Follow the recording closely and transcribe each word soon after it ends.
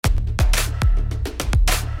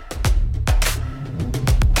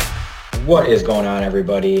What is going on,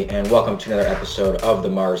 everybody, and welcome to another episode of the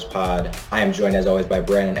Mars Pod. I am joined, as always, by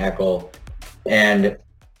Brandon Eckel, and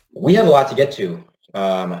we have a lot to get to.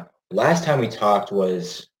 Last time we talked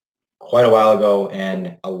was quite a while ago,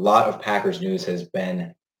 and a lot of Packers news has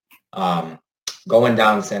been going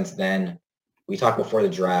down since then. We talked before the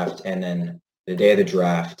draft, and then the day of the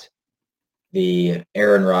draft, the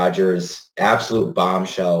Aaron Rodgers absolute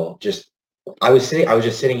bombshell. I was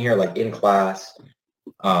just sitting here like in class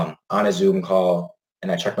on a Zoom call,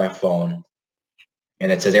 and I checked my phone,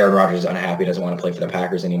 and it says Aaron Rodgers is unhappy, doesn't want to play for the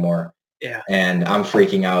Packers anymore. Yeah. And I'm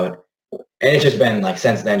freaking out. And it's just been like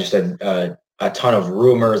since then, just a ton of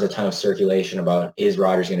rumors, a ton of circulation about is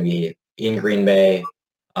Rodgers going to be in Green Bay?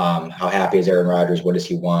 How happy is Aaron Rodgers? What does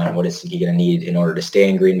he want? What is he going to need in order to stay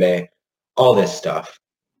in Green Bay? All this stuff.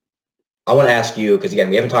 I want to ask you, because again,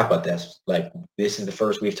 we haven't talked about this. Like, this is the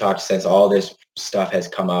first we've talked since all this stuff has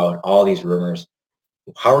come out, all these rumors.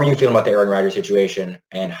 How are you feeling about the Aaron Rodgers situation,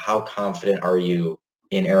 and how confident are you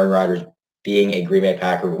in Aaron Rodgers being a Green Bay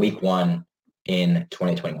Packer week 1 in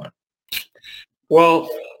 2021? Well,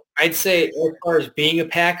 I'd say as far as being a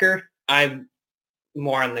Packer, I'm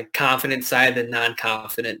more on the confident side than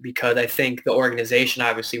non-confident because I think the organization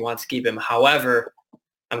obviously wants to keep him. However,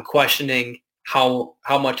 I'm questioning how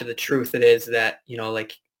much of the truth it is that,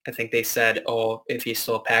 like I think they said, oh, if he's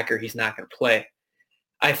still a Packer, he's not going to play.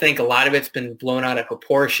 I think a lot of it's been blown out of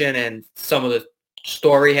proportion and some of the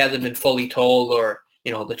story hasn't been fully told or,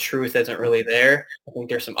 the truth isn't really there. I think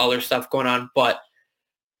there's some other stuff going on, but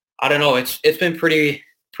I don't know. It's been pretty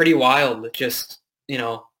wild. It just,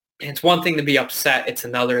 it's one thing to be upset. It's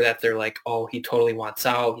another that they're like, oh, he totally wants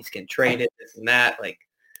out. He's getting traded, this and that. Like,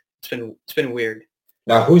 it's been weird.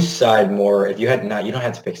 Now, whose side more, if you had not, you don't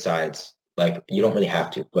have to pick sides. Like, you don't really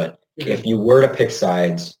have to, but if you were to pick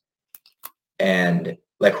sides and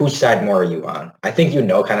like, whose side more are you on? I think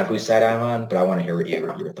kind of whose side I'm on, but I want to hear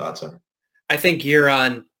what your thoughts are. I think you're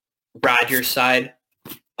on Rodgers' side.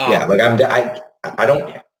 Yeah, like I'm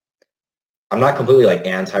not completely like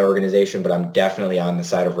anti-organization, but I'm definitely on the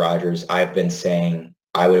side of Rodgers. I've been saying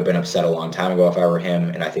I would have been upset a long time ago if I were him,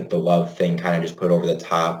 and I think the Love thing kind of just put over the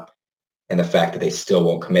top, and the fact that they still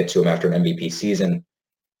won't commit to him after an MVP season.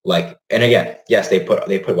 Like, and again, yes, they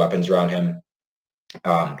put weapons around him.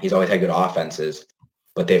 He's always had good offenses,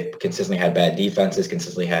 but they've consistently had bad defenses,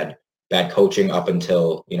 consistently had bad coaching up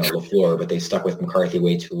until, LaFleur, but they stuck with McCarthy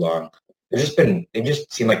way too long. They've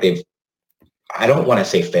just seemed like I don't want to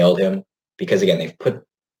say failed him, because again, they've put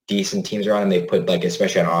decent teams around him. They've put, like,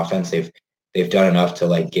 especially on offense, they've done enough to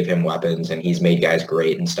like give him weapons, and he's made guys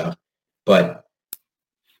great and stuff. But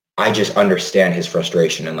I just understand his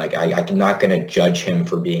frustration, and like I'm not going to judge him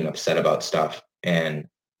for being upset about stuff, and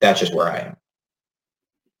that's just where I am.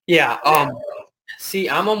 Yeah. See,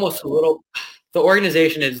 I'm almost a little. The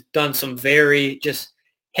organization has done some just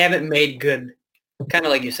haven't made good, kind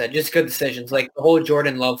of like you said, just good decisions. Like the whole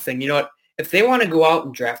Jordan Love thing. You know what? If they want to go out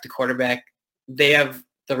and draft a quarterback, they have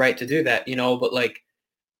the right to do that. But like,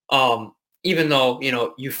 even though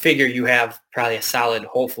you figure you have probably a solid,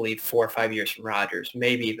 hopefully 4 or 5 years from Rodgers,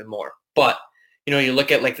 maybe even more. But you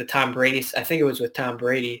look at like the Tom Brady. I think it was with Tom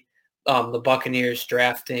Brady, the Buccaneers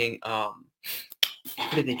drafting.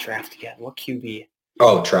 Who did they draft again? What QB?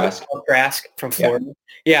 Oh, Trask. Trask from Florida.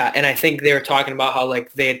 Yeah, and I think they were talking about how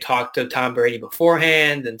like they had talked to Tom Brady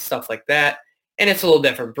beforehand and stuff like that. And it's a little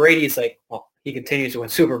different. Brady's like, well, he continues to win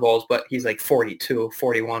Super Bowls, but he's like 42,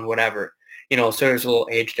 41, whatever. So there's a little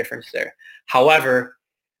age difference there. However,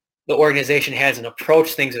 the organization hasn't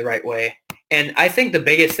approached things the right way. And I think the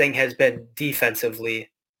biggest thing has been defensively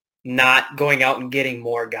not going out and getting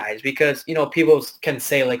more guys because, people can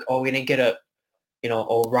say like, oh, we didn't get a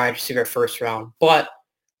wide receiver first round. But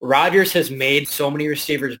Rodgers has made so many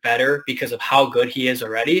receivers better because of how good he is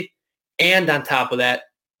already. And on top of that,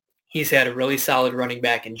 he's had a really solid running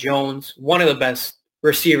back in Jones, one of the best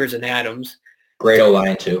receivers in Adams. Great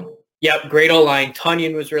O-line too. Yep, great O-line.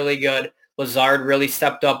 Tunyon was really good. Lazard really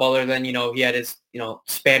stepped up other than, he had his,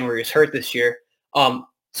 span where he was hurt this year. So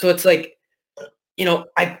it's like,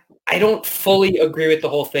 I don't fully agree with the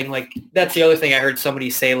whole thing. Like, that's the other thing I heard somebody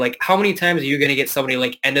say, like, how many times are you going to get somebody,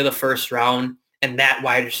 like, end of the first round and that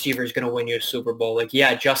wide receiver is going to win you a Super Bowl? Like,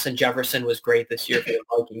 yeah, Justin Jefferson was great this year for the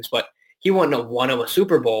Vikings, but he wouldn't have won him a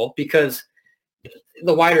Super Bowl because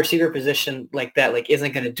the wide receiver position like that, like,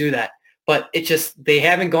 isn't going to do that. But it just, they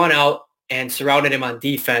haven't gone out and surrounded him on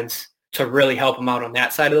defense to really help him out on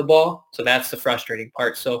that side of the ball. So that's the frustrating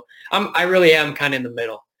part. So I really am kind of in the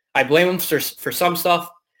middle. I blame him for some stuff,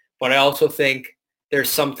 but I also think there's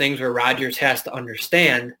some things where Rodgers has to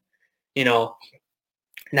understand,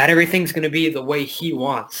 not everything's going to be the way he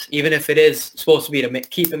wants, even if it is supposed to be to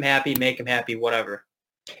keep him happy, make him happy, whatever.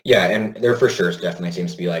 Yeah, and there for sure definitely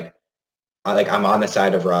seems to be like I'm on the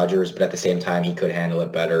side of Rodgers, but at the same time, he could handle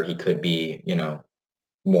it better. He could be,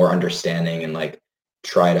 more understanding and like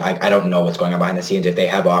try to. I don't know what's going on behind the scenes. If they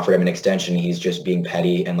have offered him an extension, he's just being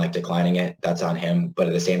petty and like declining it. That's on him. But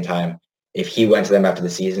at the same time, if he went to them after the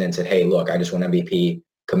season and said, "Hey, look, I just won MVP,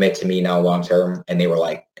 commit to me now long term," and they were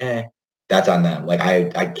like, that's on them. Like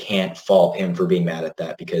I can't fault him for being mad at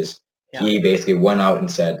that because he basically went out and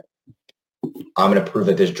said, I'm going to prove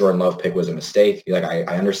that this Jordan Love pick was a mistake. Like, I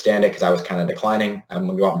understand it because I was kind of declining. I'm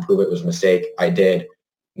going to go out and prove it was a mistake. I did.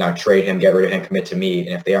 Now trade him, get rid of him, commit to me.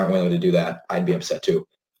 And if they aren't willing to do that, I'd be upset too.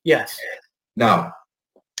 Yes. Now,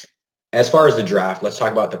 as far as the draft, let's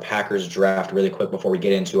talk about the Packers draft really quick before we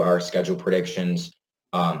get into our schedule predictions,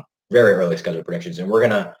 very early schedule predictions. And we're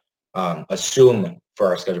going to assume for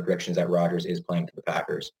our schedule predictions that Rodgers is playing for the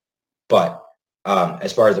Packers. But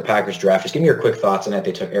as far as the Packers draft, just give me your quick thoughts on that.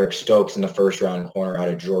 They took Eric Stokes in the first round, corner out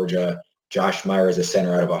of Georgia, Josh Myers, a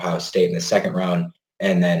center out of Ohio State in the second round,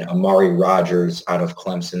 and then Amari Rodgers out of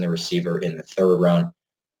Clemson, the receiver, in the third round.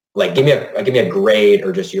 Like, give me a grade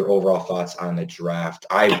or just your overall thoughts on the draft.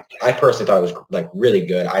 I personally thought it was like really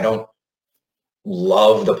good. I don't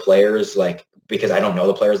love the players because I don't know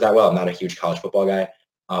the players that well. I'm not a huge college football guy,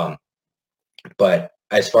 but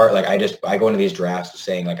as far like I go into these drafts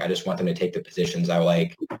saying like I just want them to take the positions I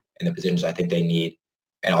like and the positions I think they need,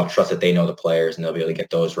 and I'll trust that they know the players and they'll be able to get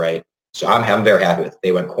those right. So I'm very happy with it.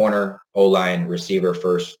 They went corner, O-line, receiver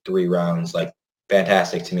first 3 rounds, like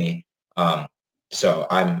fantastic to me. So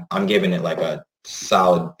I'm giving it like a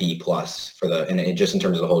solid B plus and just in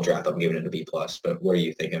terms of the whole draft, I'm giving it a B plus. But what are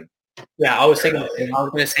you thinking? Yeah, I was thinking I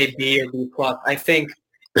was going to say B or B plus. I think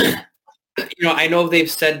I know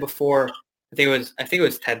they've said before. I think it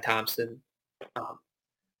was Ted Thompson,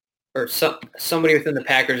 or somebody within the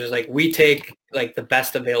Packers is like, we take like the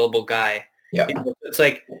best available guy. Yeah, it's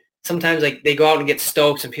like sometimes like they go out and get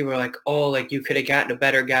Stokes, and people are like, oh, like you could have gotten a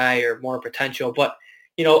better guy or more potential. But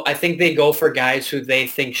I think they go for guys who they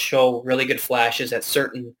think show really good flashes at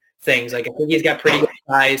certain things. Like I think he's got pretty good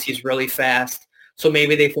size. He's really fast, so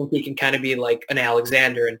maybe they think he can kind of be like an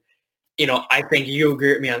Alexander. And I think you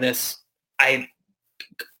agree with me on this. I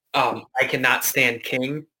cannot stand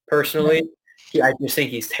King personally. I just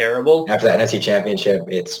think he's terrible. After that NFC Championship,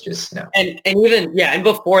 it's just no. And even and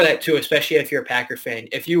before that too, especially if you're a Packer fan,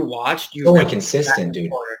 if you watched, so inconsistent,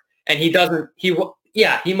 dude. And he doesn't.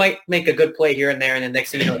 He might make a good play here and there, and the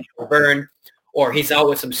next thing you know, he'll burn, or he's out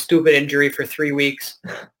with some stupid injury for 3 weeks.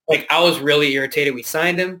 Like I was really irritated. We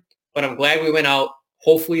signed him, but I'm glad we went out.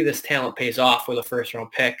 Hopefully, this talent pays off with a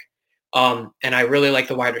first-round pick. And I really like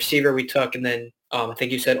the wide receiver we took, and then I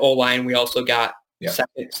think you said O-line. We also got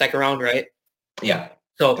second round, right? Yeah.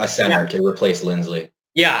 So a center to replace Lindsley.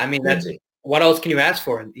 Yeah, I mean what else can you ask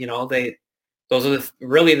for? Those are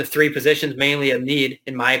really the 3 positions mainly of need,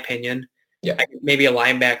 in my opinion. Yeah. Maybe a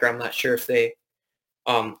linebacker. I'm not sure if they.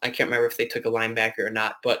 I can't remember if they took a linebacker or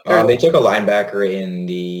not, but they took a linebacker in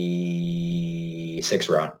the 6th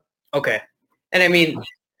round. Okay, and I mean,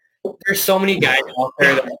 there's so many guys out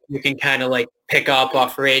there that you can kind of like pick up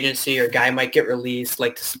off free agency, or guy might get released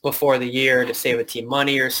like before the year to save a team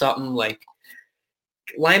money or something. Like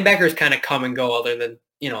linebackers kind of come and go, other than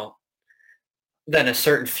than a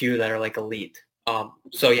certain few that are like elite.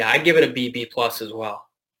 So yeah, I give it a B plus as well.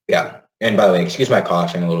 Yeah. And by the way, excuse my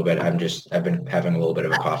coughing a little bit. I've been having a little bit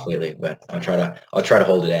of a cough lately, but I'll try to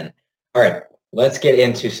hold it in. All right, let's get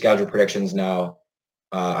into schedule predictions now.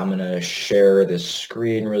 I'm going to share the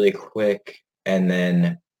screen really quick, and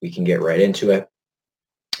then we can get right into it.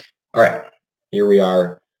 All right, here we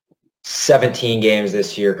are. 17 games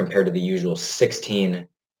this year compared to the usual 16.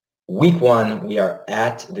 Week 1, we are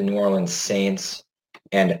at the New Orleans Saints,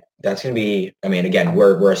 and that's going to be, I mean, again,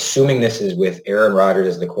 we're assuming this is with Aaron Rodgers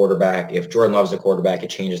as the quarterback. If Jordan Love's the quarterback, it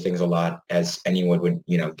changes things a lot, as anyone would,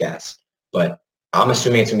 guess. But I'm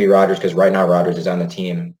assuming it's going to be Rodgers because right now Rodgers is on the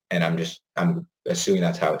team, and I'm assuming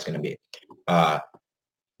that's how it's going to be.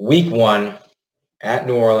 Week 1 at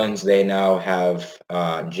New Orleans, they now have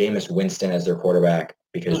Jameis Winston as their quarterback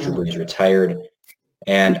because Drew Brees retired,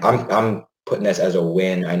 and I'm putting this as a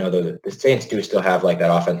win. I know the Saints do still have like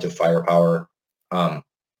that offensive firepower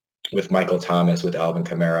with Michael Thomas, with Alvin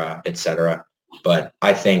Kamara, etc. But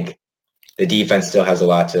I think the defense still has a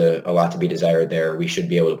lot to be desired there. We should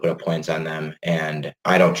be able to put up points on them, and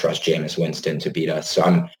I don't trust Jameis Winston to beat us, so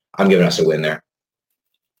I'm giving us a win there.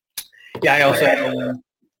 Yeah, I also have a win.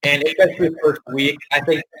 And especially the first week, I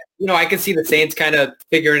think, I can see the Saints kind of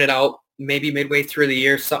figuring it out maybe midway through the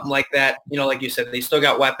year, something like that. Like you said, they still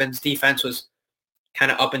got weapons. Defense was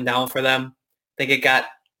kind of up and down for them. I think it got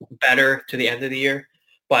better to the end of the year,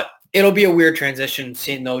 but it'll be a weird transition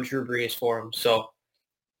seeing no Drew Brees for him. So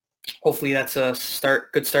hopefully that's a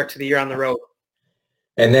good start to the year on the road.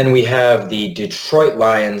 And then we have the Detroit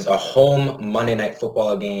Lions, a home Monday Night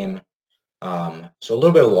Football game. So a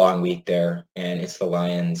little bit of a long week there, and it's the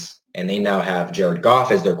Lions, and they now have Jared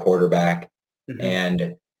Goff as their quarterback. Mm-hmm.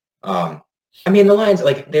 And I mean, the Lions,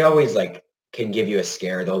 like, they always can give you a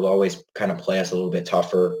scare. They'll always kind of play us a little bit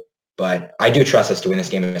tougher, but I do trust us to win this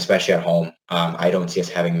game, especially at home. I don't see us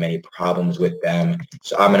having many problems with them.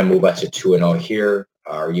 So I'm going to move us to 2-0 here.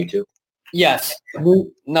 Are you two? Yes.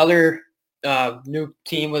 Another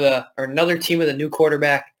team with a new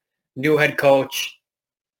quarterback, new head coach.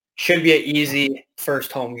 Should be an easy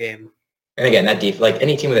first home game. And again, that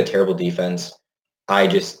any team with a terrible defense, I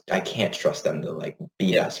can't trust them to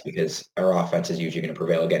beat us, because our offense is usually going to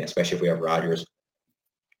prevail again, especially if we have Rodgers.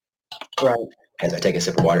 Right. As I take a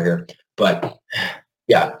sip of water here. But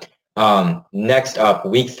yeah. Next up,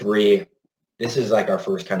 week 3. This is our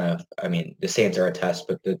first the Saints are a test,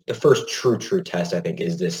 but the first true test, I think,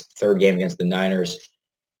 is this third game against the Niners.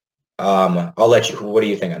 I'll let you, what do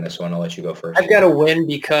you think on this one? I'll let you go first. I've got to win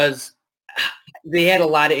because they had a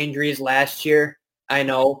lot of injuries last year, I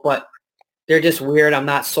know, but they're just weird. I'm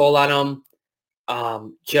not sold on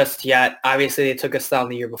them just yet. Obviously, they took us down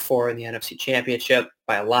the year before in the NFC Championship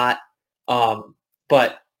by a lot.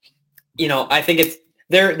 But, I think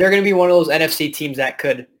they're going to be one of those NFC teams that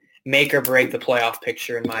could make or break the playoff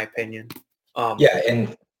picture, in my opinion. Yeah,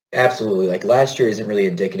 and absolutely. Last year isn't really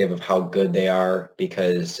indicative of how good they are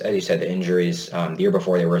because, as you said, the injuries. The year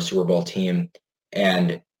before, they were a Super Bowl team,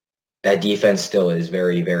 and that defense still is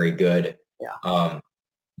very, very good. Yeah.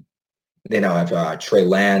 They now have Trey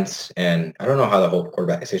Lance, and I don't know how the whole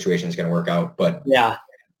quarterback situation is going to work out, but yeah,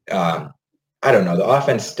 I don't know. The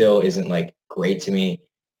offense still isn't great to me,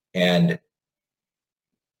 and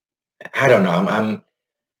I don't know.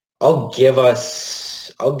 I'll give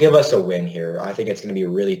us a win here. I think it's going to be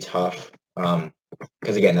really tough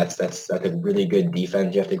because again, that's a really good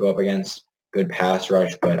defense you have to go up against, good pass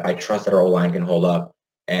rush. But I trust that our O-line can hold up,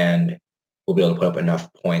 and we'll be able to put up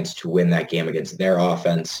enough points to win that game against their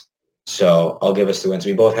offense. So I'll give us the win. So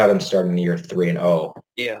we both have them starting the year 3-0.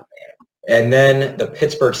 Yeah. And then the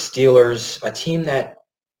Pittsburgh Steelers, a team that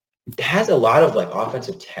has a lot of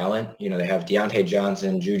offensive talent. They have Deontay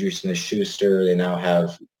Johnson, Juju Smith-Schuster. They now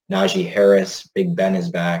have Najee Harris. Big Ben is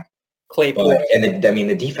back. Claypool.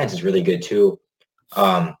 The defense is really good too.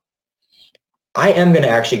 I am going to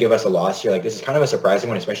actually give us a loss here. This is kind of a surprising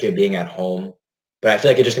one, especially being at home. But I feel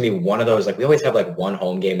like it's just going to be one of those, we always have one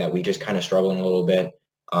home game that we just kind of struggle in a little bit.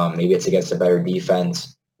 Maybe it's against a better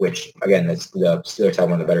defense, which, again, the Steelers have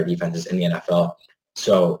one of the better defenses in the NFL.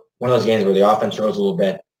 So one of those games where the offense struggles a little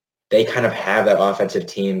bit, they kind of have that offensive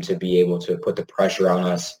team to be able to put the pressure on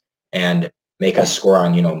us and make us score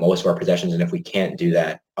on, most of our possessions. And if we can't do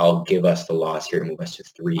that, I'll give us the loss here to move us to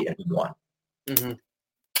 3-1. Mm-hmm.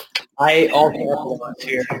 I also have the loss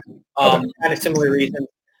here. Kind of similar reasons.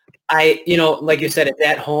 Like you said, it's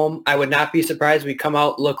at home. I would not be surprised if we come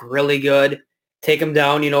out, look really good, take them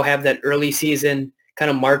down, have that early season kind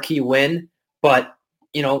of marquee win. But,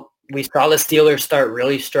 we saw the Steelers start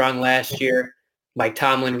really strong last year. Mike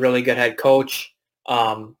Tomlin, really good head coach.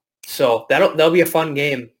 So that'll be a fun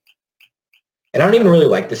game. And I don't even really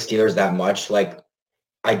like the Steelers that much.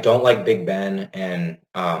 I don't like Big Ben, and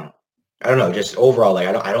I don't know, just overall,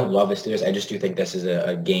 I don't love the Steelers. I just do think this is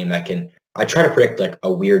a game that I try to predict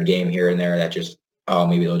a weird game here and there that just,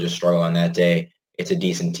 maybe they'll just struggle on that day. It's a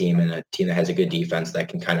decent team and a team that has a good defense that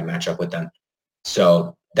can kind of match up with them.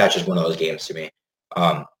 So that's just one of those games to me.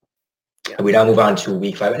 We now move on to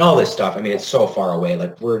week 5 and all this stuff. It's so far away.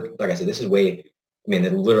 Like I said, this is way,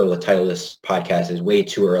 the title of this podcast is way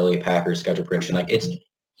too early. Packers schedule prediction.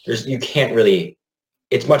 You can't really,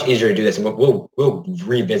 it's much easier to do this. And we'll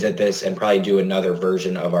revisit this and probably do another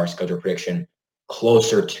version of our schedule prediction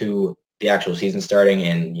closer to the actual season starting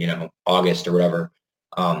in, August or whatever.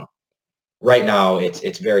 Right now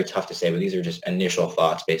it's very tough to say, but these are just initial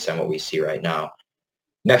thoughts based on what we see right now.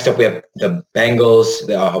 Next up, we have the Bengals,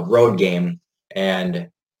 the road game, and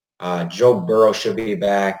Joe Burrow should be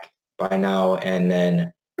back by now. And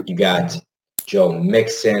then you got Joe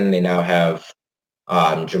Mixon. They now have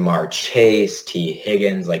Jamar Chase, T.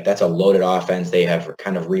 Higgins. That's a loaded offense. They have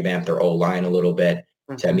kind of revamped their O-line a little bit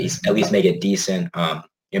to at least make it decent,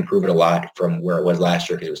 improve it a lot from where it was last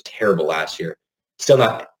year because it was terrible last year. Still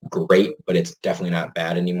not great, but it's definitely not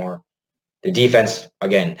bad anymore. The defense,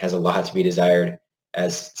 again, has a lot to be desired,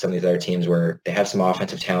 as some of these other teams where they have some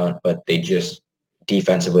offensive talent, but they just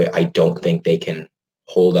defensively, I don't think they can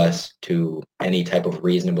hold us to any type of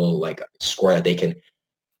reasonable like score that they can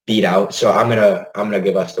beat out. So I'm gonna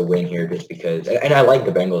give us the win here just because, and I like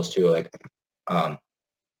the Bengals too. Like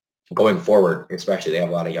going forward, especially they have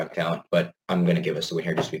a lot of young talent, but I'm gonna give us the win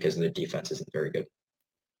here just because the defense isn't very good.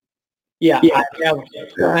 Yeah,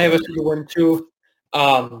 I have us to win too.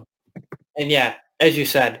 And yeah, as you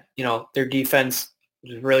said, their defense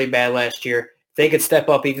was really bad last year. If they could step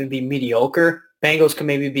up, even be mediocre, Bengals could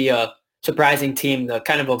maybe be a surprising team to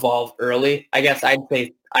kind of evolve early. I guess I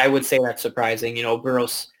would say that's surprising.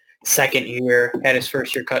 Burrow's second year, had his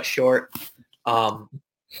first year cut short. So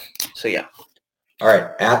yeah. All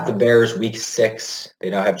right, at the Bears, week 6.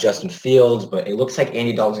 They now have Justin Fields, but it looks like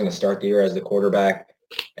Andy Dalton's going to start the year as the quarterback.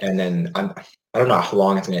 And then I don't know how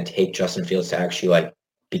long it's going to take Justin Fields to actually like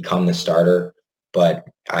become the starter, but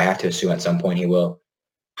I have to assume at some point he will.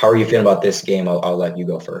 How are you feeling about this game? I'll let you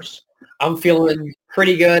go first. I'm feeling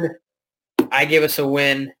pretty good. I give us a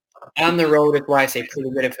win. On the road is why I say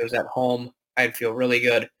pretty good. If it was at home, I'd feel really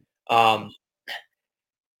good. I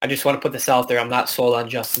just want to put this out there. I'm not sold on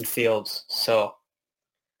Justin Fields, so.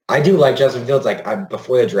 I do like Justin Fields. Like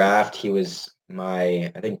before the draft, he was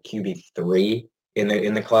my, I think, QB3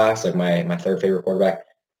 in the class, like my third favorite quarterback.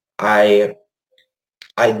 The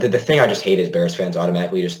thing I just hate is Bears fans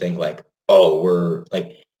automatically just think like, oh, we're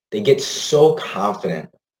like, they get so confident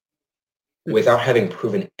without having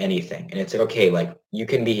proven anything. And it's like, okay, like you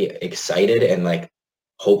can be excited and like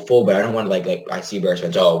hopeful, but I don't want to like I see Bears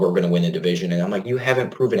fans, oh, we're going to win the division. And I'm like, you haven't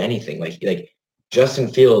proven anything. Like Justin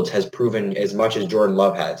Fields has proven as much as Jordan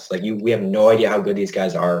Love has. Like we have no idea how good these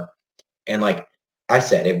guys are. And like I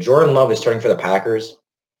said, if Jordan Love is starting for the Packers,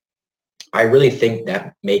 I really think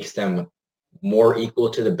that makes them more equal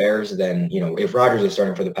to the Bears than, if Rodgers is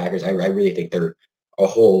starting for the Packers, I really think they're a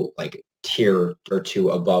whole like tier or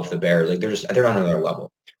two above the Bears. Like they're on another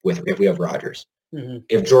level if we have Rodgers. Mm-hmm.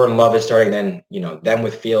 If Jordan Love is starting, then, them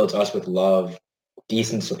with Fields, us with Love,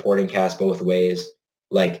 decent supporting cast both ways.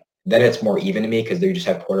 Like then it's more even to me because they just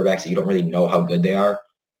have quarterbacks that you don't really know how good they are.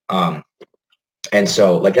 And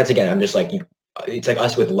so like that's again, I'm just like it's like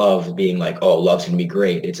us with Love being like, oh, Love's going to be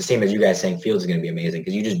great. It's the same as you guys saying Fields is going to be amazing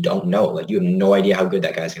because you just don't know. Like you have no idea how good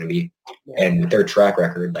that guy's going to be. Yeah. And with their track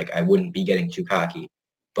record, like I wouldn't be getting too cocky.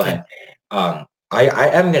 But I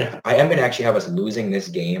am gonna actually have us losing this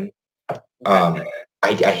game. I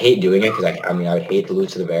hate doing it because I would hate to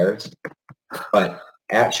lose to the Bears. But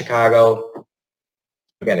at Chicago,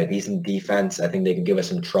 we got a decent defense. I think they could give us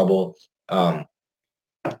some trouble.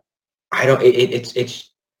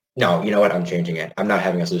 No, you know what? I'm changing it. I'm not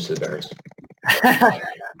having us lose to the Bears.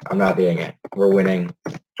 I'm not doing it. We're winning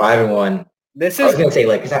 5-1. I was going to say,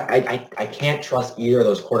 like, because I can't trust either of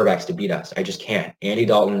those quarterbacks to beat us. I just can't. Andy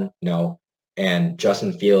Dalton, no. And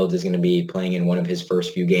Justin Fields is going to be playing in one of his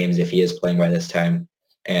first few games if he is playing by this time.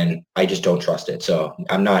 And I just don't trust it. So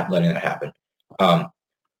I'm not letting that happen.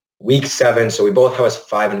 Week 7, so we both have us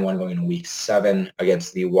 5-1 going into week 7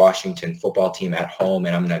 against the Washington football team at home,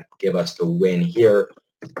 and I'm going to give us the win here.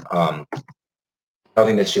 I don't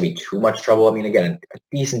think this should be too much trouble. I mean, again, a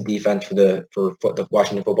decent defense for the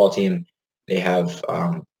Washington football team. They have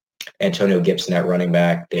Antonio Gibson at running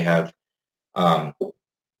back. They have, a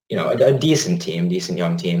decent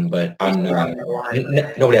young team, but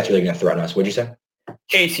nobody that's really going to threaten us. What'd you say?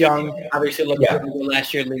 Chase Young obviously looked good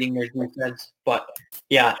last year leading their defense, but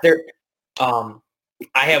yeah, they're. I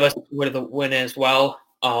have us with a win as well.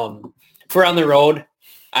 If we're on the road,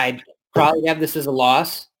 I'd probably have this as a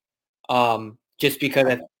loss, just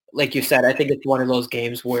because, like you said, I think it's one of those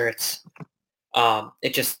games where it's,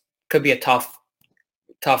 it just could be a tough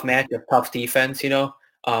matchup, tough defense,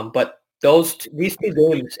 But these 2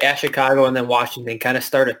 games at Chicago and then Washington kind of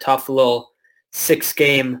start a tough little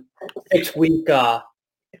 6-week. I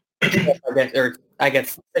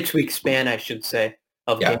guess 6-week span, I should say,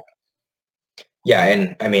 of games. Yeah,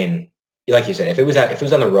 and I mean, like you said, if it was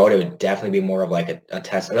on the road, it would definitely be more of like a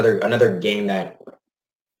test, another game that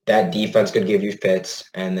defense could give you fits,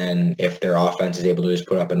 and then if their offense is able to just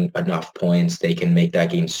put up enough points, they can make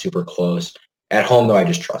that game super close. At home, though, I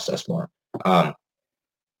just trust us more.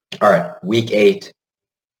 All right, week 8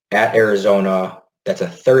 at Arizona. That's a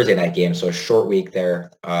Thursday night game, so a short week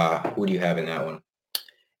there. Who do you have in that one?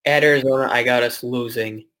 At Arizona, I got us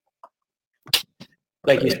losing.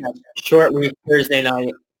 Like you said, short week, Thursday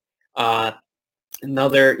night.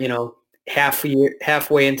 Another,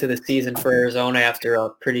 halfway into the season for Arizona after a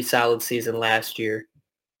pretty solid season last year.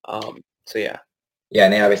 So, yeah. Yeah,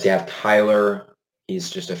 and they obviously have Kyler. He's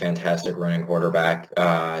just a fantastic running quarterback,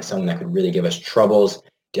 someone that could really give us troubles.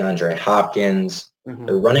 DeAndre Hopkins. Mm-hmm.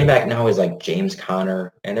 Their running back now is like James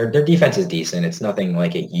Conner, and their defense is decent. It's nothing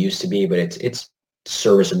like it used to be, but it's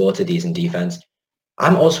serviceable. It's a decent defense.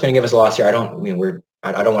 I'm also going to give us a loss here. I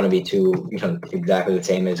don't want to be too, exactly the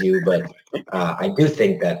same as you, but I do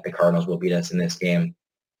think that the Cardinals will beat us in this game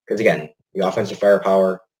because, again, the offensive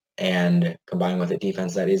firepower and combined with a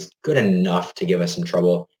defense that is good enough to give us some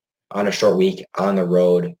trouble on a short week on the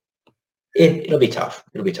road. It'll be tough.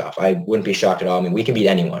 It'll be tough. I wouldn't be shocked at all. I mean, we can beat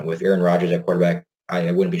anyone with Aaron Rodgers at quarterback. I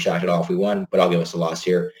wouldn't be shocked at all if we won, but I'll give us a loss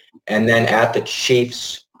here. And then at the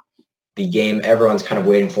Chiefs, the game everyone's kind of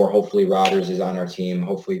waiting for. Hopefully Rodgers is on our team.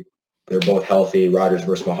 Hopefully they're both healthy, Rodgers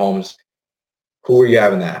versus Mahomes. Who are you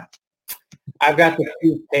having that? I've got the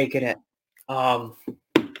Chiefs taking it.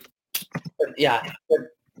 Yeah,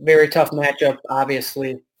 very tough matchup,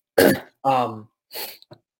 obviously. And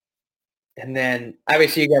then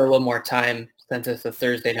obviously you got a little more time since it's a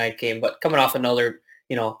Thursday night game, but coming off another,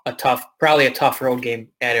 probably a tough road game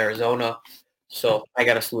at Arizona. So I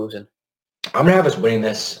got us losing. I'm gonna have us winning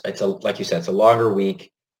this. Like you said, it's a longer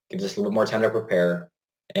week, gives us a little more time to prepare.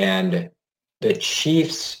 And the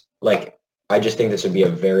Chiefs, I just think this would be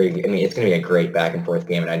it's gonna be a great back and forth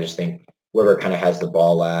game, and I just think whoever kind of has the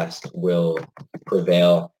ball last will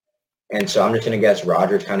prevail. And so I'm just going to guess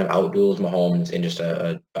Rodgers kind of outduels Mahomes in just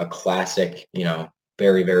a classic,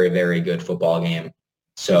 very, very, very good football game.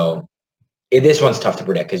 So this one's tough to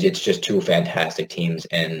predict because it's just two fantastic teams,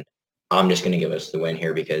 and I'm just going to give us the win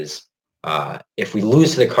here because if we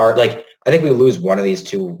lose to the I think we lose one of these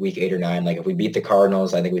two, week 8 or 9. If we beat the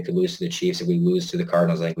Cardinals, I think we could lose to the Chiefs. If we lose to the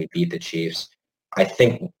Cardinals, I think we beat the Chiefs. I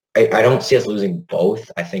think I don't see us losing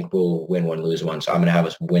both. I think we'll win one, lose one. So I'm going to have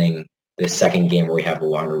us winning the second game where we have a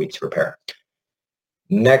longer week to prepare.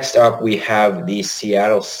 Next up, we have the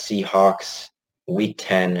Seattle Seahawks, week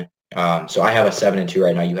 10. So I have a 7-2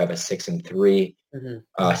 right now. You have a 6-3.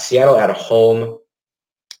 Mm-hmm. Seattle at home.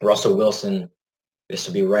 Russell Wilson. This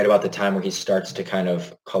will be right about the time where he starts to kind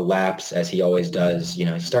of collapse, as he always does.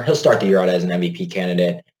 He'll start the year out as an MVP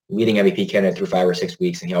candidate, leading MVP candidate through 5 or 6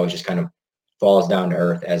 weeks, and he always just kind of falls down to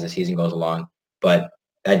earth as the season goes along. But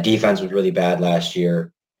that defense was really bad last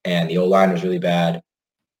year, and the O-line was really bad.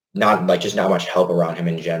 Not much help around him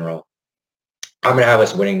in general. I'm going to have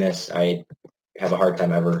us winning this. I have a hard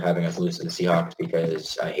time ever having us lose to the Seahawks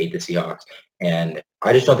because I hate the Seahawks, and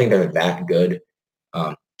I just don't think they're that good.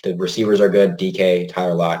 The receivers are good, DK,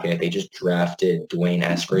 Tyler Lockett. They just drafted Dwayne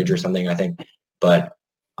Eskridge or something, I think. But,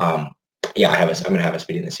 I'm going to have us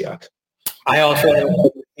beating the Seahawks. I also have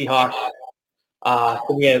the Seahawks.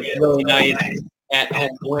 We have really nice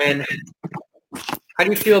at-home win. How do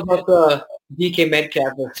you feel about the DK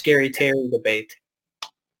Metcalf versus Scary Terry debate?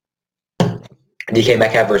 DK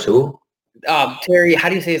Metcalf versus who? Terry, how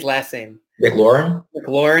do you say his last name? McLaurin?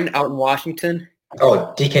 McLaurin out in Washington.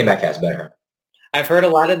 Oh, DK Metcalf's better. I've heard a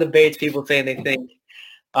lot of debates, people saying they think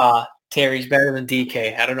Terry's better than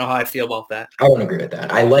DK. I don't know how I feel about that. I wouldn't agree with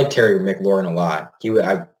that. I like Terry McLaurin a lot.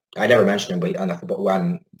 I never mentioned him, but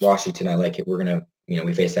on Washington, I like it. We're going to,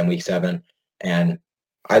 we face them week 7, and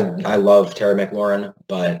I love Terry McLaurin,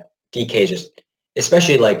 but DK is just,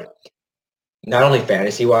 especially not only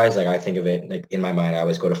fantasy-wise, I think of it, in my mind, I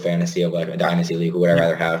always go to fantasy of a dynasty league, who would I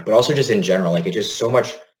rather have, but also just in general, it's just so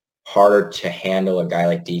much harder to handle a guy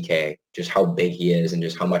like DK, just how big he is and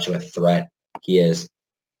just how much of a threat he is.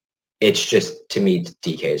 It's just, to me,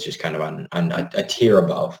 DK is just kind of on a tier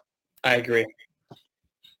above. I agree.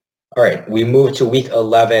 All right, we move to week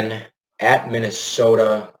 11 at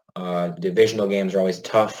Minnesota. Divisional games are always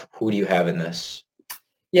tough. Who do you have in this?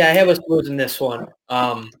 Yeah, I have us losing this one.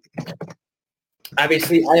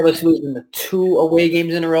 Obviously, I have us losing the 2 away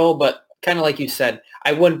games in a row, but kind of like you said,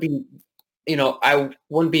 I wouldn't be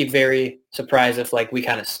very surprised if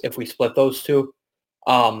if we split those 2.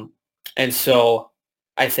 And so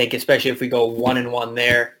I think especially if we go 1-1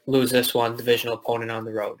 there, lose this one, divisional opponent on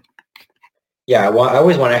the road. Yeah, I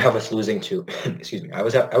always want to have us losing to. Excuse me. I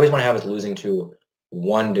always want to have us losing to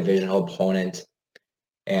one divisional opponent,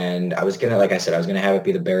 and I was gonna have it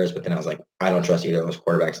be the Bears, but then I was like, I don't trust either of those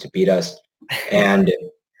quarterbacks to beat us, and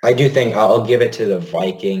I do think I'll give it to the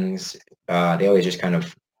Vikings. They always just kind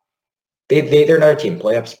of they're another team.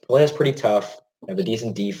 Play us pretty tough. They have a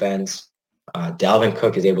decent defense. Dalvin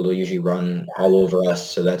Cook is able to usually run all over us,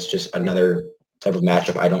 so that's just another type of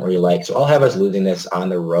matchup I don't really like. So I'll have us losing this on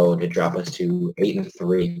the road to drop us to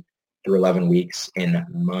 8-3 through 11 weeks in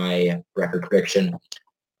my record prediction.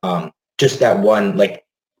 Just that one,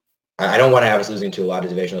 I don't want to have us losing to a lot of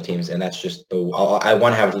divisional teams, and that's just I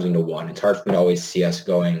want to have us losing to one. It's hard for me to always see us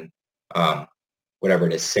going, whatever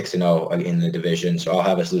it is, 6-0 in the division. So I'll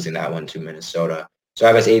have us losing that one to Minnesota. So I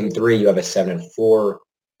have us 8-3. You have us 7-4,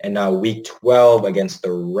 and now week 12 against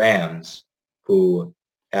the Rams, who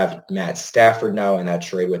have Matt Stafford now in that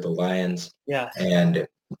trade with the Lions. Yes. And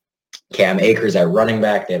Cam Akers at running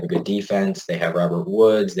back. They have a good defense. They have Robert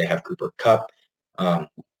Woods. They have Cooper Kupp. So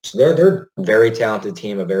they're a very talented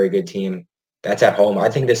team, a very good team. That's at home. I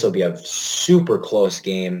think this will be a super close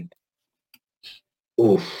game.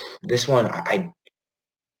 Oof, this one I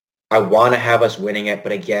want to have us winning it,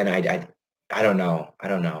 but again, I don't know.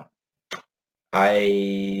 I'm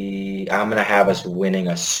gonna have us winning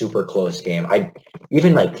a super close game.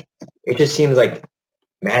 It just seems like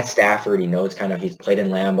Matt Stafford, he knows he's played in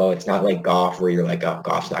Lambeau. It's not like Goff where you're like, oh,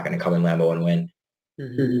 Goff's not going to come in Lambeau and win.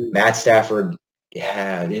 Mm-hmm. Matt Stafford,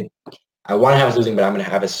 I want to have us losing, but I'm going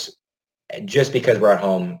to have us, just because we're at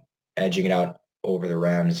home, edging it out over the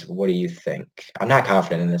Rams. What do you think? I'm not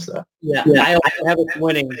confident in this, though. Yeah. I also have us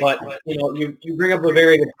winning, but, you bring up a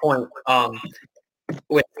very good point.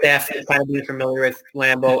 With Stafford kind of being familiar with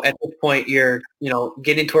Lambeau, at this point, you're,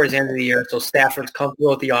 getting towards the end of the year, so Stafford's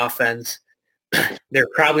comfortable with the offense. They're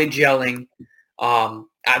probably gelling.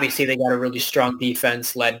 Obviously, they got a really strong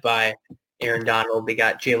defense led by Aaron Donald. They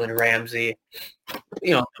got Jalen Ramsey.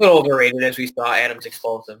 A little overrated, as we saw. Adams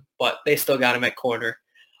exposed him, but they still got him at corner.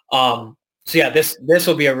 So yeah, this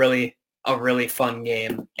will be a really fun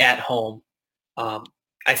game at home.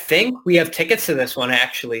 I think we have tickets to this one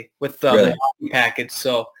actually with the Really? package.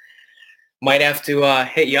 So might have to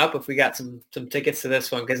hit you up if we got some tickets to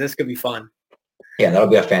this one, because this could be fun. Yeah, that'll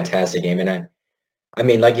be a fantastic game. And I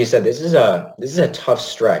mean, like you said, this is a tough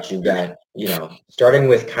stretch. You've got, starting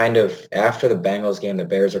with kind of after the Bengals game, the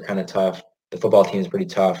Bears are kind of tough. The football team is pretty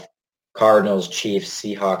tough. Cardinals, Chiefs,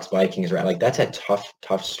 Seahawks, Vikings, right? Like that's a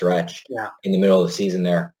tough stretch in the middle of the season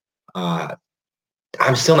there.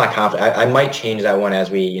 I'm still not confident. I might change that one as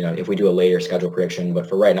we, if we do a later schedule prediction, but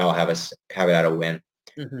for right now, I'll have it at a win.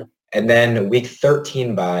 Mm-hmm. And then week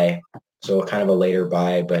 13 bye, so kind of a later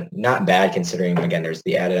bye, but not bad considering, again, there's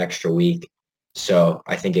the added extra week. So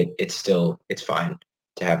I think it's fine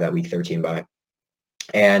to have that week 13 bye.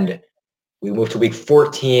 And we move to week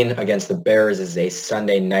 14 against the Bears. This is a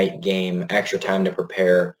Sunday night game, extra time to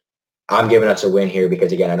prepare. I'm giving us a win here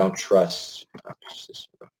because, again, I don't trust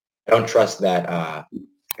that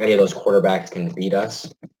any of those quarterbacks can beat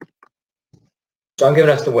us. So I'm giving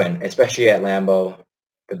us the win, especially at Lambeau.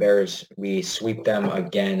 The Bears, we sweep them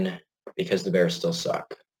again because the Bears still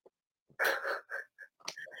suck.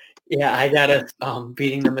 Yeah, I got us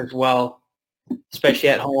beating them as well, especially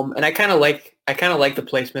at home. And I kind of like the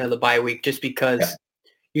placement of the bye week just because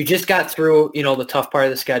you just got through, the tough part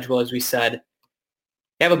of the schedule, as we said.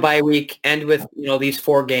 You have a bye week, end with, these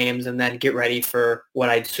 4 games, and then get ready for what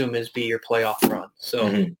I'd assume is be your playoff run.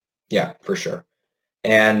 So Yeah, for sure.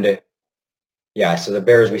 And so the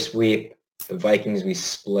Bears we sweep, the Vikings we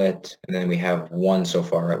split, and then we have one so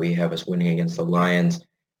far. Right? We have us winning against the Lions.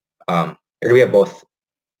 Or do we have both?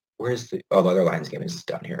 Where's the other Lions game is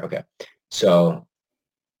down here. Okay. So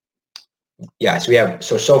so we have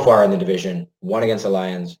so far in the division, one against the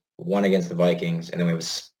Lions, one against the Vikings, and then we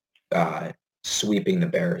have sweeping the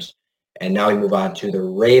Bears. And now we move on to the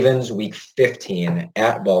Ravens, week 15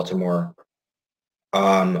 at Baltimore.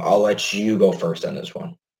 I'll let you go first on this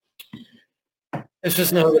one. It's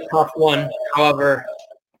just another tough one. However,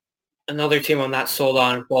 another team I'm not sold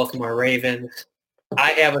on, Baltimore Ravens.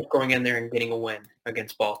 I have us going in there and getting a win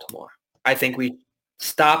against Baltimore. I think we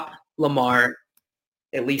stop Lamar,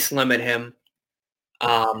 at least limit him,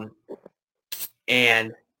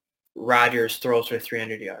 and Rodgers throws for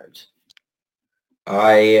 300 yards.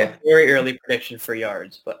 Very early prediction for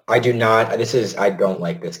yards, but I do not. I don't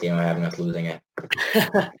like this game. I'm having us losing it.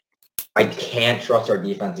 I can't trust our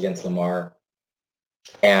defense against Lamar,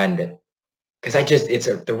 and because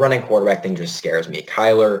the running quarterback thing just scares me.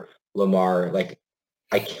 Kyler, Lamar,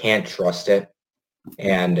 I can't trust it.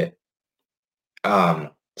 And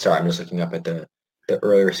sorry, I'm just looking up at the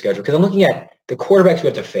earlier schedule because I'm looking at the quarterbacks we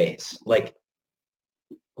have to face.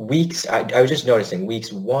 Weeks, I was just noticing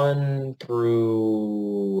weeks 1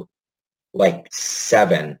 through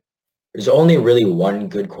 7. There's only really one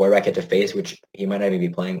good quarterback at to face, which he might not even be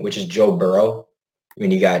playing, which is Joe Burrow. I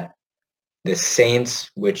mean, you got the Saints,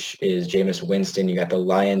 which is Jameis Winston. You got the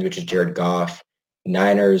Lions, which is Jared Goff.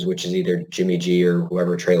 Niners, which is either Jimmy G or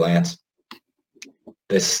whoever, Trey Lance.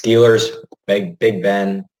 The Steelers, Big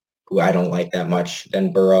Ben, who I don't like that much.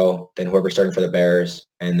 Then Burrow, then whoever's starting for the Bears,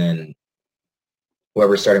 and then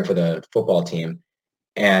whoever's starting for the football team.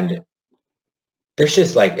 And there's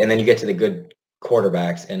just and then you get to the good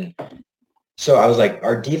quarterbacks. And so I was like,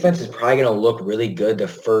 our defense is probably going to look really good the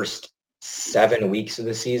first 7 weeks of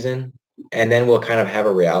the season. And then we'll kind of have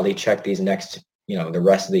a reality check these next, the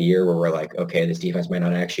rest of the year where we're like, okay, this defense might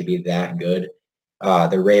not actually be that good.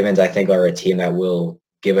 The Ravens, I think, are a team that will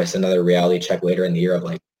give us another reality check later in the year of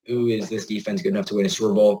like, ooh, is this defense good enough to win a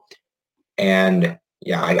Super Bowl? And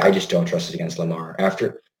yeah, I just don't trust it against Lamar.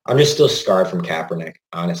 I'm just still scarred from Kaepernick,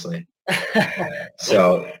 honestly.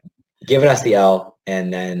 So giving us the L,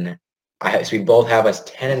 and then so we both have us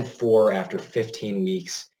 10-4 after 15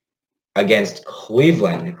 weeks against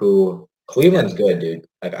Cleveland, who Cleveland's good, dude.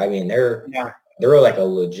 Like, I mean, they're like a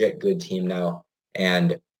legit good team now.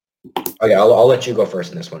 And okay, I'll let you go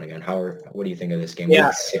first in this one again. What do you think of this game? Yeah.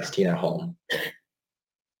 Week 16 at home.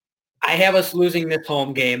 I have us losing this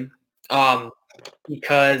home game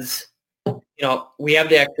because, we have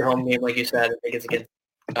the extra home game, like you said. I think it's against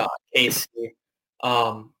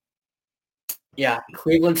KC. Yeah,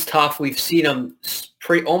 Cleveland's tough. We've seen them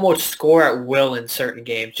almost score at will in certain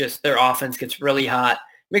games. Just their offense gets really hot.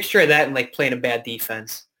 Mixture of that and like playing a bad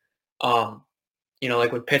defense.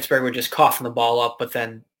 Like when Pittsburgh would just coughing the ball up, but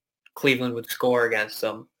then Cleveland would score against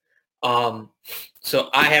them. So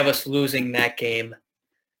I have us losing that game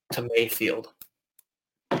to Mayfield.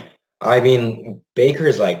 I mean,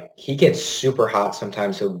 Baker's like, he gets super hot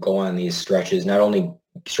sometimes. He'll go on these stretches, not only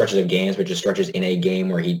stretches of games, but just stretches in a game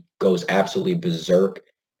where he goes absolutely berserk.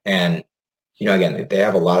 And, again, they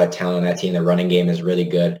have a lot of talent on that team. The running game is really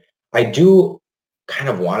good. I do kind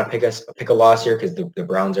of want to pick a loss here because the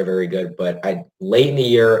Browns are very good. But late in the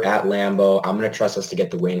year at Lambeau, I'm going to trust us to get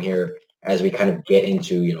the win here as we kind of get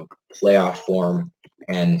into, playoff form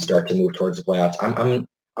and start to move towards the playoffs.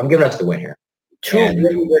 I'm giving us the win here. Two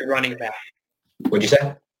really good running backs. What'd you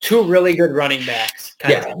say? Two really good running backs.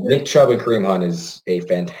 Yeah, Nick Chubb and Kareem Hunt is a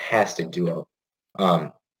fantastic duo.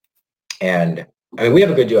 And, I mean, we have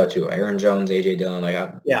a good duo, too. Aaron Jones, A.J. Dillon,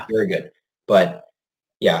 very good. But,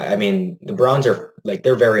 yeah, I mean, the Browns are,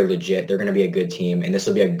 they're very legit. They're going to be a good team, and this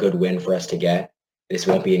will be a good win for us to get. This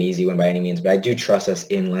won't be an easy win by any means, but I do trust us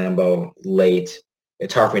in Lambeau late.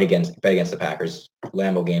 It's hard for me to bet against the Packers.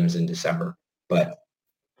 Lambeau games in December. But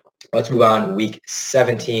let's move on. Week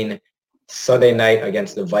 17, Sunday night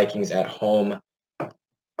against the Vikings at home.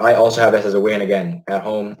 I also have us as a win again at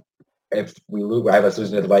home. If we lose, I have us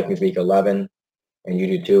losing to the Vikings week 11, and you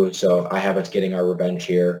do too. So I have us getting our revenge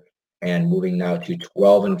here and moving now to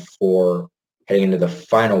 12-4, heading into the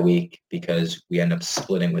final week because we end up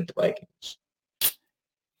splitting with the Vikings.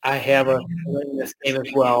 I have us winning this game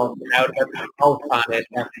as well. I would have hope on it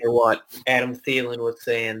after what Adam Thielen was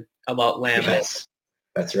saying about Lambeau. Yes,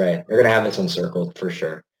 that's right. They're going to have this one circled for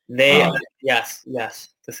sure. Yes,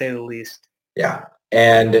 to say the least. Yeah,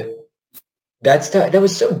 and that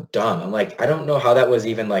was so dumb. I'm like, I don't know how that was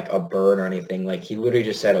even like a burn or anything. Like, he literally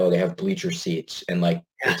just said, "Oh, they have bleacher seats," and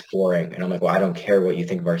it's boring. And I'm like, well, I don't care what you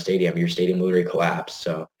think of our stadium. Your stadium literally collapsed.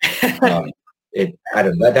 So, I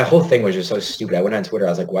don't know. That whole thing was just so stupid. I went on Twitter. I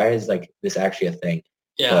was like, why is this actually a thing?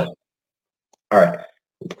 Yeah. But, all right.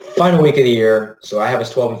 Final week of the year. So I have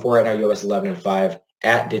us 12-4 right now. You have us 11-5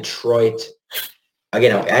 at Detroit.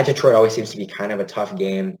 Again, at Detroit always seems to be kind of a tough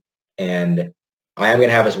game, and I am going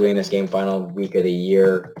to have us winning this game final week of the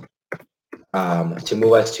year to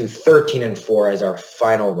move us to 13-4 as our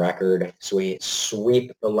final record. So we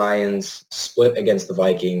sweep the Lions, split against the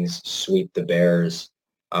Vikings, sweep the Bears,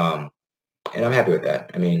 and I'm happy with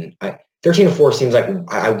that. I mean, 13-4 seems like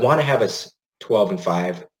I want to have us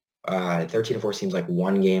 12-5. 13-4 seems like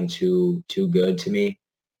one game too good to me.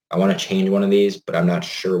 I want to change one of these, but I'm not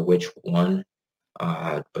sure which one.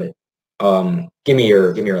 But give me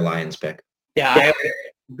your Lions pick. Yeah, I have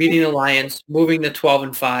beating the Lions, moving to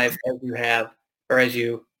 12-5 as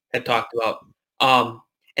you had talked about.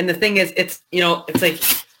 And the thing is, it's like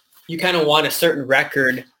you kind of want a certain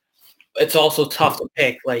record. It's also tough to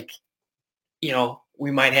pick. Like,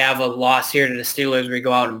 we might have a loss here to the Steelers. We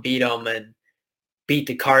go out and beat them and beat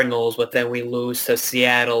the Cardinals, but then we lose to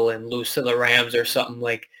Seattle and lose to the Rams or something.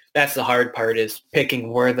 Like, that's the hard part, is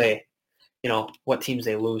picking where they, what teams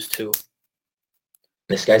they lose to.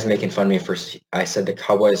 This guy's making fun of me I said the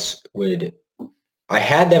Cowboys I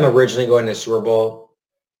had them originally going to the Super Bowl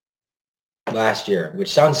last year,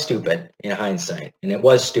 which sounds stupid in hindsight, and it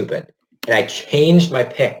was stupid. And I changed my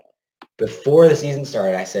pick before the season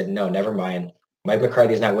started. I said, no, never mind. Mike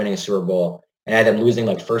McCarthy is not winning a Super Bowl, and I had them losing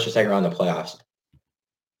first or second round of the playoffs.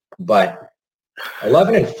 But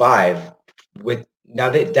 11-5 now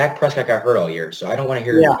that Dak Prescott got hurt all year, so I don't want to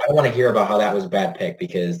hear. Yeah. I don't want to hear about how that was a bad pick,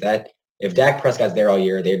 because if Dak Prescott's there all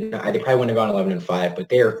year, they probably wouldn't have gone 11-5. But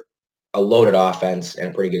they're a loaded offense and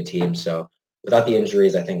a pretty good team. So without the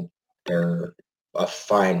injuries, I think they're a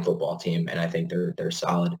fine football team, and I think they're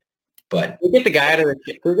solid. But can we get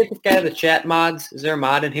this guy to the chat mods? Is there a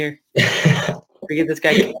mod in here? Can we get this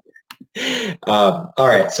guy? All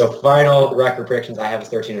right. So final record predictions. I have us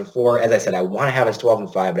 13-4. As I said, I want to have us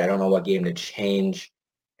 12-5, but I don't know what game to change.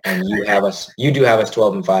 and you do have us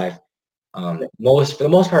 12-5. For the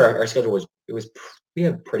most part, our schedule we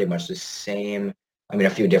have pretty much the same. I mean, a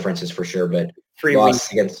few differences for sure, but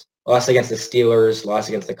loss against the Steelers, loss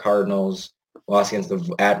against the Cardinals, loss against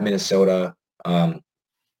at Minnesota. But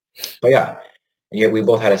yeah, we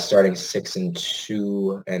both had us starting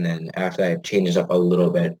 6-2, and then after that, it changes up a little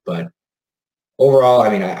bit. But overall, I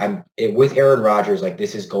mean, with Aaron Rodgers, like,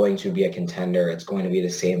 this is going to be a contender. It's going to be the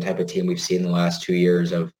same type of team we've seen the last 2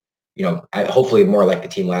 years of, hopefully more like the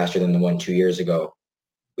team last year than the one 2 years ago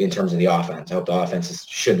in terms of the offense. I hope the offenses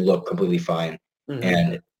should look completely fine.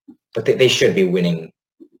 Mm-hmm. But they should be winning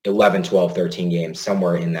 11, 12, 13 games,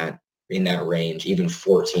 somewhere in that range, even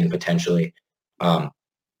 14 potentially.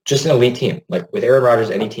 Just an elite team. Like, with Aaron Rodgers,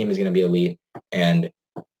 any team is going to be elite. And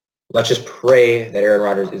let's just pray that Aaron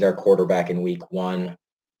Rodgers is our quarterback in week 1.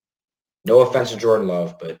 No offense to Jordan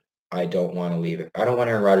Love, but I don't want to leave it. I don't want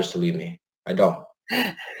Aaron Rodgers to leave me. I don't.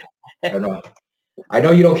 I don't know. I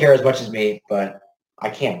know you don't care as much as me, but I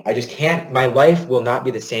can't. I just can't. My life will not be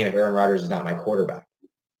the same if Aaron Rodgers is not my quarterback.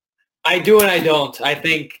 I do and I don't. I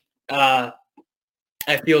think I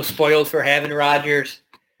feel spoiled for having Rodgers.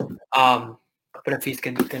 But if he's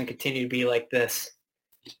going to continue to be like this,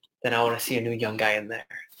 then I want to see a new young guy in there.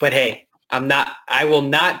 But hey, I will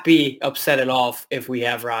not be upset at all if we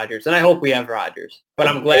have Rodgers. And I hope we have Rodgers. But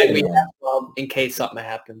I'm glad we have Love in case something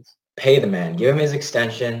happens. Pay the man. Give him his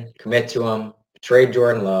extension. Commit to him. Trade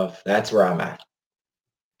Jordan Love. That's where I'm at.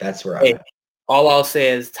 All I'll say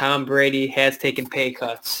is Tom Brady has taken pay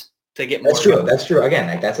cuts to get more. That's true. Again,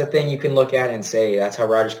 like, that's a thing you can look at and say that's how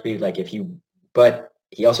Rodgers could be. Like, but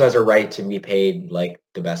he also has a right to be paid like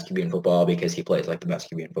the best QB in football because he plays like the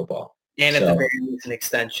best QB in football. And at the very least, an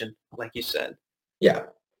extension, like you said. Yeah.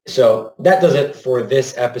 So that does it for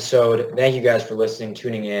this episode. Thank you guys for listening,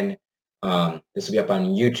 tuning in. This will be up on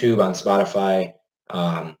YouTube, on Spotify.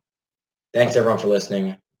 Thanks everyone for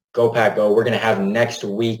listening. Go Pack Go. We're going to have next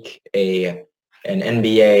week an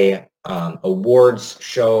NBA awards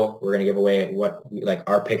show. We're going to give away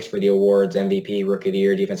our picks for the awards, MVP, Rookie of the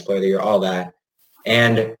Year, Defensive Player of the Year, all that.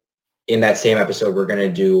 And in that same episode, we're going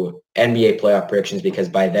to do NBA playoff predictions because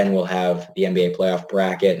by then we'll have the NBA playoff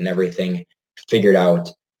bracket and everything figured out.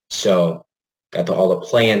 So got all the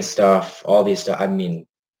play-in stuff, all these stuff. I mean,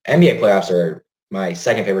 NBA playoffs are my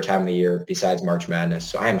second favorite time of the year besides March Madness.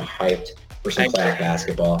 So I'm hyped for some playoff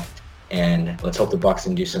basketball. And let's hope the Bucks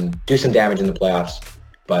can do some damage in the playoffs.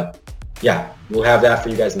 But yeah, we'll have that for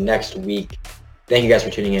you guys next week. Thank you guys for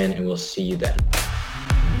tuning in, and we'll see you then.